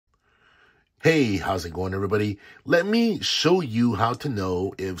Hey, how's it going, everybody? Let me show you how to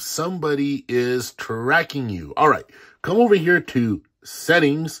know if somebody is tracking you. All right, come over here to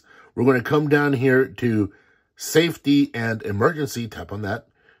settings. We're going to come down here to safety and emergency. Tap on that.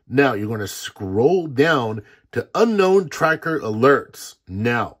 Now, you're going to scroll down to unknown tracker alerts.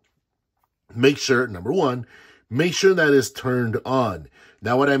 Now, make sure, number one, make sure that is turned on.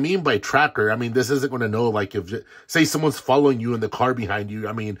 Now, what I mean by tracker, this isn't going to know, like, if, say, someone's following you in the car behind you.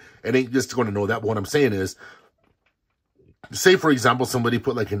 It ain't just going to know that. But what I'm saying is, say, for example, somebody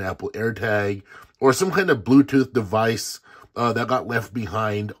put, like, an Apple AirTag or some kind of Bluetooth device that got left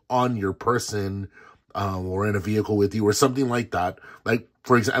behind on your person or in a vehicle with you or something like that. Like,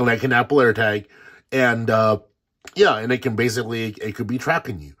 for example, like an Apple AirTag. And, yeah, and it can basically, it could be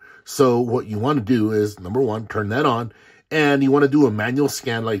tracking you. So what you want to do is, number one, turn that on. And you want to do a manual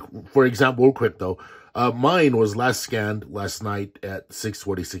scan, like, for example, real quick, though. Mine was last scanned last night at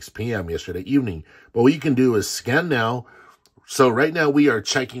 6:46 p.m. yesterday evening. But what you can do is scan now. So right now we are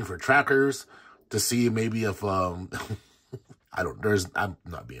checking for trackers to see maybe if, I'm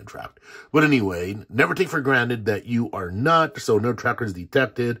not being tracked. But anyway, never take for granted that you are not, so no trackers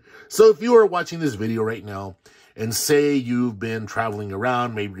detected. So if you are watching this video right now and say you've been traveling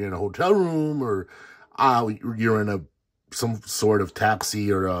around, maybe you're in a hotel room or you're in some sort of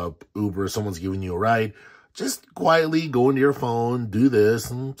taxi or Uber, someone's giving you a ride, just quietly go into your phone, do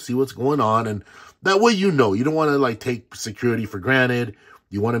this, and see what's going on. And that way you know. You don't want to, like, take security for granted.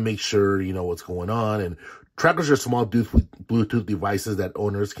 You want to make sure you know what's going on. And trackers are small Bluetooth devices that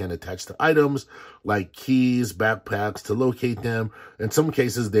owners can attach to items like keys, backpacks to locate them. In some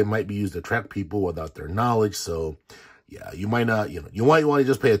cases, they might be used to track people without their knowledge. So, yeah, you might not, you might want to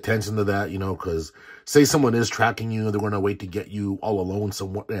just pay attention to that, because say someone is tracking you, they're going to wait to get you all alone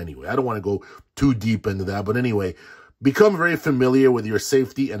somewhere. Anyway, I don't want to go too deep into that. But anyway, become very familiar with your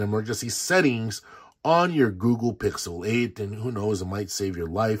safety and emergency settings on your Google Pixel 8, and who knows, it might save your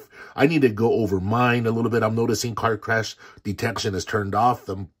life. I need to go over mine a little bit. I'm noticing car crash detection is turned off.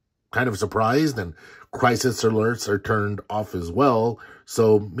 I'm kind of surprised, and crisis alerts are turned off as well.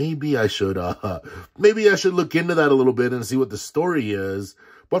 So maybe I should look into that a little bit and see what the story is.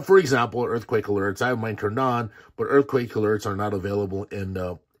 But for example, earthquake alerts, I have mine turned on, but earthquake alerts are not available in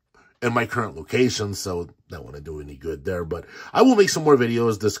my current location, so that wouldn't do any good there. But I will make some more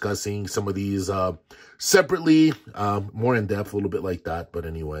videos discussing some of these separately, more in depth, a little bit like that. But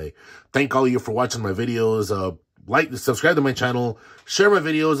anyway, thank all of you for watching my videos. Like, subscribe to my channel, share my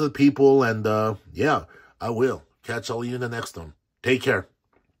videos with people, and yeah, I will catch all of you in the next one. Take care.